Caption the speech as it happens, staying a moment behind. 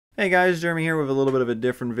Hey guys, Jeremy here with a little bit of a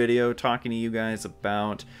different video talking to you guys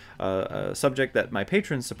about a subject that my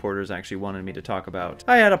Patreon supporters actually wanted me to talk about.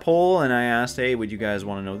 I had a poll and I asked, hey, would you guys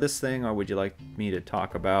want to know this thing, or would you like me to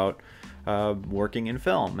talk about working in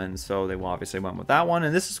film? And so they obviously went with that one,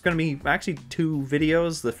 and this is going to be actually two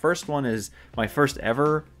videos. The first one is my first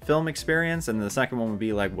ever film experience, and the second one would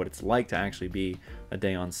be like what it's like to actually be a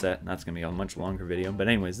day on set, and that's going to be a much longer video. But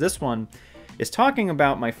anyways, this one is talking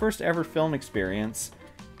about my first ever film experience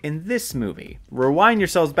in this movie. Rewind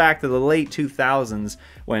yourselves back to the late 2000s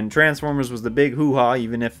when Transformers was the big hoo-ha,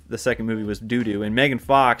 even if the second movie was doo-doo, and Megan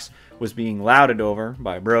Fox was being lauded over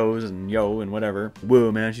by bros and yo and whatever.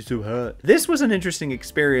 Whoa man, she's so hot. This was an interesting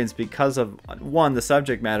experience because of, one, the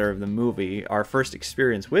subject matter of the movie, our first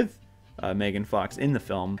experience with Megan Fox in the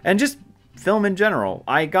film, and just film in general.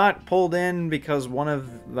 I got pulled in because one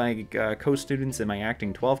of my co-students in my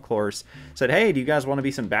acting 12 course said, hey, do you guys want to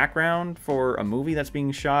be some background for a movie that's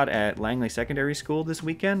being shot at Langley Secondary School this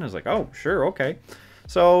weekend? I was like, oh, sure, okay.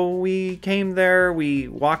 So we came there, we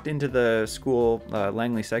walked into the school,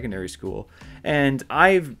 Langley Secondary School, and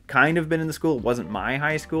I've kind of been in the school. It wasn't my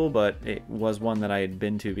high school, but it was one that I had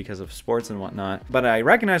been to because of sports and whatnot. But I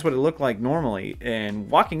recognized what it looked like normally, and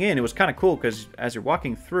walking in, it was kind of cool because as you're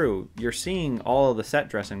walking through, you're seeing all of the set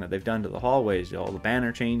dressing that they've done to the hallways, all the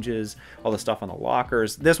banner changes, all the stuff on the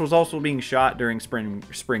lockers. This was also being shot during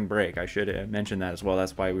spring break. I should have mentioned that as well.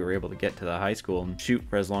 That's why we were able to get to the high school and shoot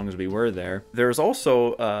for as long as we were there. There's also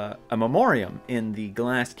a memoriam in the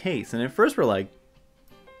glass case, and at first we're like,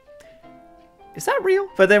 is that real?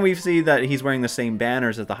 But then we see that he's wearing the same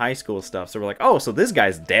banners as the high school stuff, so we're like, oh, so this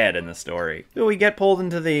guy's dead in the story. So we get pulled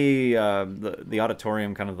into the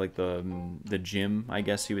auditorium, kind of like the gym, I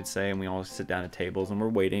guess you would say, and we all sit down at tables and we're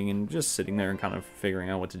waiting and just sitting there and kind of figuring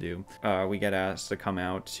out what to do. We get asked to come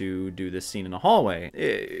out to do this scene in the hallway.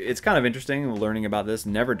 It's kind of interesting learning about this.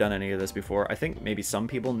 Never done any of this before. I think maybe some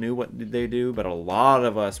people knew what they do, but a lot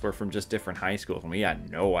of us were from just different high schools and we had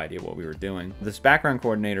no idea what we were doing. This background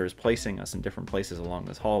coordinator is placing us in different places along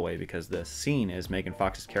this hallway because the scene is Megan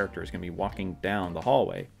Fox's character is going to be walking down the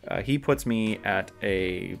hallway. He puts me at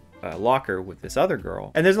a locker with this other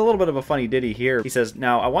girl, and there's a little bit of a funny ditty here. He says,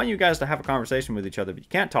 now I want you guys to have a conversation with each other, but you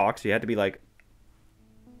can't talk, so you have to be like,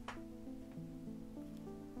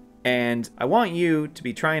 and I want you to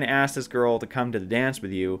be trying to ask this girl to come to the dance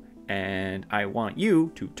with you, and I want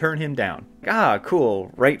you to turn him down. Ah,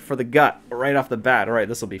 cool. Right for the gut, right off the bat. All right,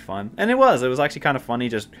 this will be fun. And it was actually kind of funny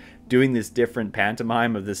just doing this different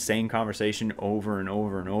pantomime of this same conversation over and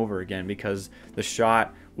over and over again, because the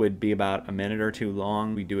shot would be about a minute or two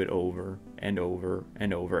long. We do it over and over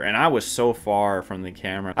and over. And I was so far from the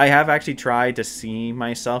camera. I have actually tried to see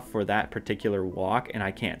myself for that particular walk, and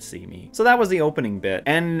I can't see me. So that was the opening bit.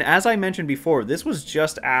 And as I mentioned before, this was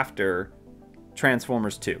just after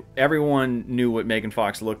Transformers 2. Everyone knew what Megan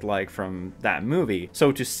Fox looked like from that movie.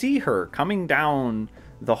 So to see her coming down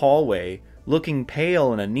the hallway looking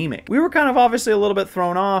pale and anemic, we were kind of obviously a little bit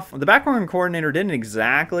thrown off. The background coordinator didn't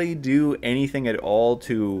exactly do anything at all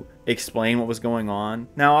to explain what was going on.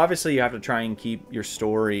 Now, obviously, you have to try and keep your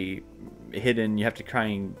story hidden. You have to try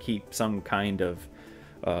and keep some kind of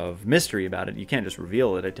mystery about it. You can't just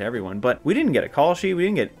reveal it to everyone. But we didn't get a call sheet. We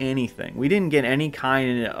didn't get anything. We didn't get any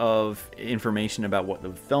kind of information about what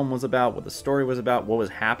the film was about, what the story was about, what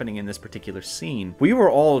was happening in this particular scene. We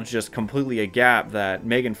were all just completely aghast that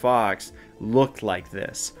Megan Fox looked like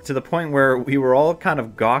this, to the point where we were all kind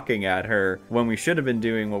of gawking at her when we should have been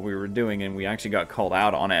doing what we were doing, and we actually got called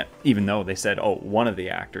out on it, even though they said, oh, one of the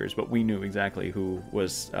actors, but we knew exactly who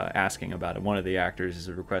was asking about it. One of the actors is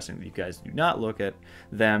requesting that you guys do not look at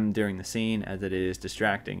them during the scene, as it is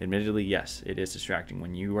distracting. Admittedly, yes, it is distracting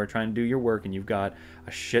when you are trying to do your work and you've got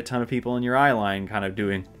a shit ton of people in your eye line kind of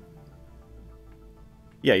doing,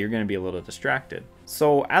 yeah, you're going to be a little distracted.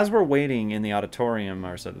 So as we're waiting in the auditorium,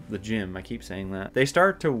 or so the gym, I keep saying that, they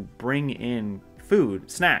start to bring in food,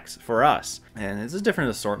 snacks for us. And it's a different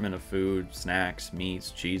assortment of food, snacks,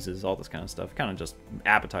 meats, cheeses, all this kind of stuff. Kind of just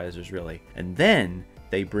appetizers, really. And then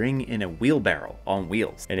they bring in a wheelbarrow on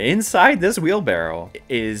wheels. And inside this wheelbarrow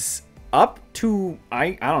is up to,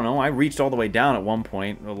 I don't know, I reached all the way down at one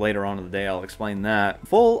point. Later on in the day, I'll explain that.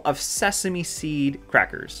 Full of sesame seed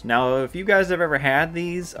crackers. Now, if you guys have ever had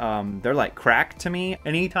these, they're like crack to me.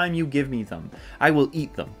 Anytime you give me them, I will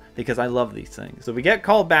eat them, because I love these things. So we get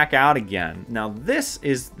called back out again. Now, this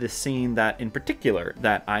is the scene that, in particular,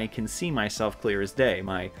 that I can see myself clear as day.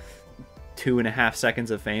 My 2.5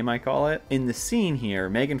 seconds of fame, I call it. In the scene here,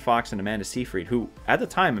 Megan Fox and Amanda Seyfried, who at the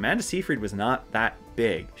time, Amanda Seyfried was not that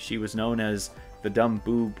big. She was known as the dumb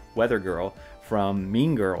boob weather girl from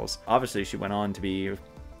Mean Girls. Obviously, she went on to be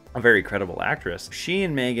a very credible actress. She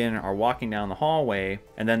and Megan are walking down the hallway,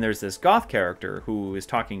 and then there's this goth character who is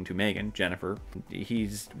talking to Megan, Jennifer.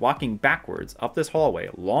 He's walking backwards up this hallway,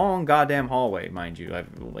 long goddamn hallway, mind you.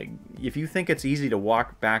 Like, if you think it's easy to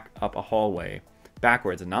walk back up a hallway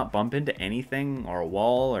backwards and not bump into anything or a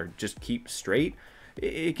wall or just keep straight,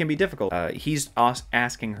 it can be difficult. He's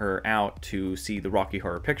asking her out to see the Rocky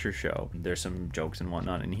Horror Picture Show. There's some jokes and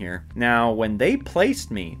whatnot in here. Now, when they placed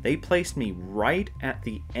me right at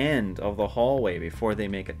the end of the hallway before they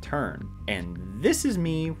make a turn. And this is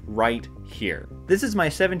me right here. This is my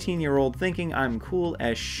 17-year-old thinking I'm cool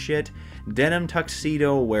as shit, denim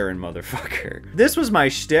tuxedo wearing motherfucker. This was my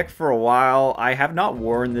shtick for a while. I have not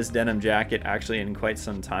worn this denim jacket actually in quite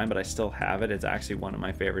some time, but I still have it. It's actually one of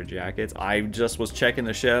my favorite jackets. I just was checking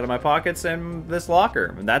the shit out of my pockets in this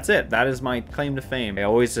locker, and that's it. That is my claim to fame. I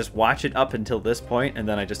always just watch it up until this point, and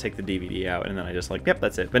then I just take the DVD out, and then I just like, yep,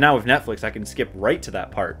 that's it. But now with Netflix, I can skip right to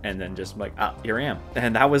that part, and then just like, ah, here I am.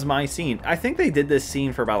 And that was my scene. I think they did this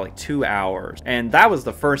scene for about like 2 hours, and that was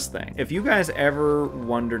the first thing. If you guys ever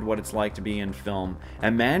wondered what it's like to be in film,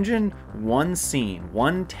 imagine one scene,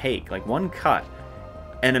 one take, like one cut,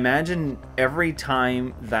 and imagine every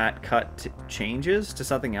time that cut changes to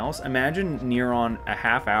something else, imagine near on a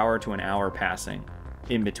half hour to an hour passing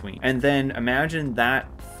in between. And then imagine that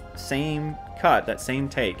same cut, that same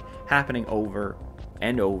take happening over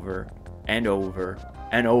and over and over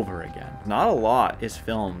and over again. Not a lot is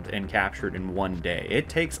filmed and captured in one day. It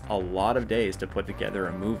takes a lot of days to put together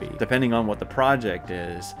a movie, depending on what the project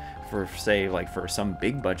is. For say, like for some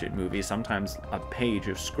big budget movie, sometimes a page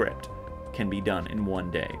of script can be done in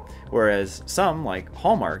one day. Whereas some, like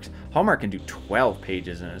Hallmark can do 12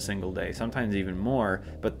 pages in a single day, sometimes even more,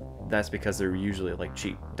 but that's because they're usually like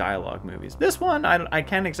cheap dialogue movies. This one, I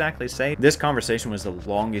can't exactly say. This conversation was the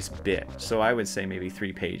longest bit, so I would say maybe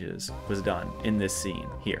 3 pages was done in this scene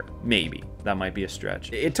here. Maybe. That might be a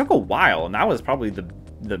stretch. It took a while, and that was probably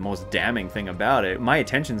the most damning thing about it. My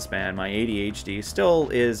attention span, my ADHD, still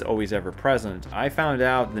is always ever present. I found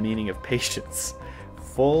out the meaning of patience.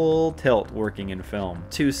 Full tilt working in film.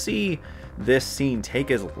 To see this scene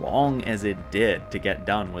take as long as it did to get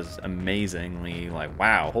done was amazingly like,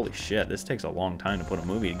 wow, holy shit, this takes a long time to put a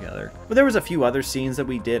movie together. But there was a few other scenes that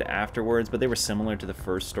we did afterwards, but they were similar to the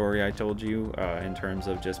first story I told you, in terms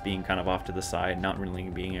of just being kind of off to the side, not really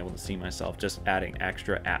being able to see myself, just adding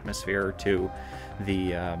extra atmosphere to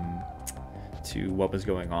the to what was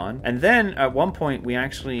going on. And then at one point we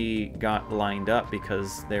actually got lined up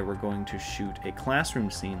because they were going to shoot a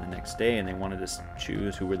classroom scene the next day, and they wanted to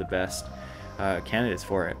choose who were the best candidates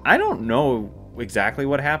for it. I don't know exactly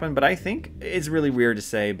what happened, but I think it's really weird to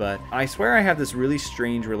say, but I swear I have this really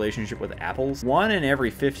strange relationship with apples. 1 in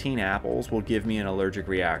every 15 apples will give me an allergic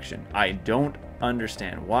reaction. I don't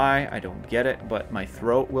understand why, I don't get it, but my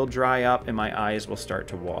throat will dry up and my eyes will start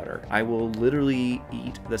to water. I will literally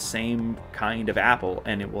eat the same kind of apple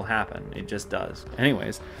and it will happen. It just does.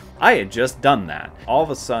 Anyways, I had just done that. All of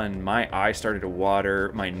a sudden, my eye started to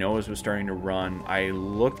water, my nose was starting to run, I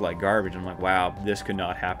looked like garbage. I'm like, wow, this could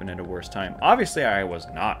not happen at a worse time. Obviously, I was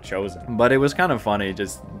not chosen, but it was kind of funny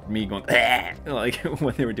just me going, like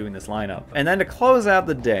when they were doing this lineup. And then to close out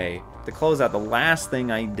the day, the last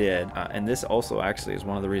thing I did, and this also actually is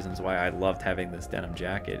one of the reasons why I loved having this denim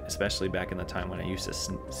jacket, especially back in the time when I used to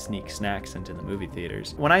sneak snacks into the movie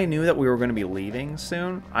theaters. When I knew that we were going to be leaving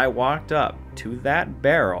soon, I walked up to that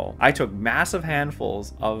barrel. I took massive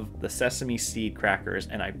handfuls of the sesame seed crackers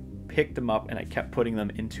and I picked them up and I kept putting them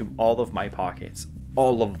into all of my pockets.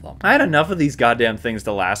 All of them. I had enough of these goddamn things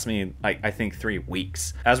to last me, like, I think 3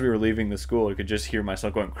 weeks. As we were leaving the school, I could just hear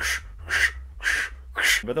myself going,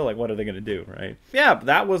 but they're like, what are they gonna do, right? Yeah,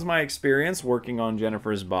 that was my experience working on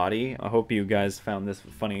Jennifer's body. I hope you guys found this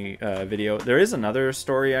funny video. There is another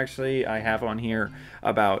story, actually, I have on here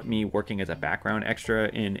about me working as a background extra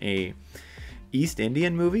in a East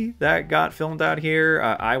Indian movie that got filmed out here.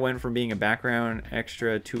 I went from being a background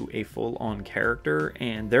extra to a full-on character,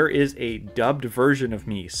 and there is a dubbed version of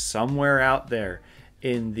me somewhere out there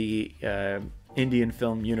in the Indian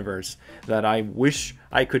film universe that I wish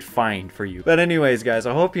I could find for you. But anyways, guys,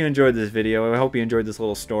 I hope you enjoyed this video. I hope you enjoyed this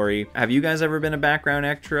little story. Have you guys ever been a background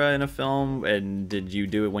extra in a film, and did you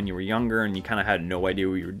do it when you were younger and you kind of had no idea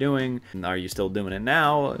what you were doing? And are you still doing it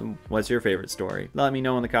now? What's your favorite story? Let me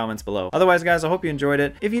know in the comments below. Otherwise, guys, I hope you enjoyed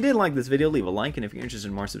it. If you did like this video, leave a like, and if you're interested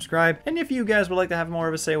in more, subscribe. And if you guys would like to have more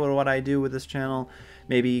of a say with what I do with this channel,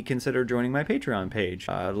 maybe consider joining my Patreon page.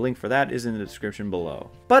 The link for that is in the description below.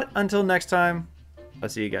 But until next time, I'll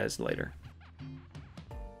see you guys later.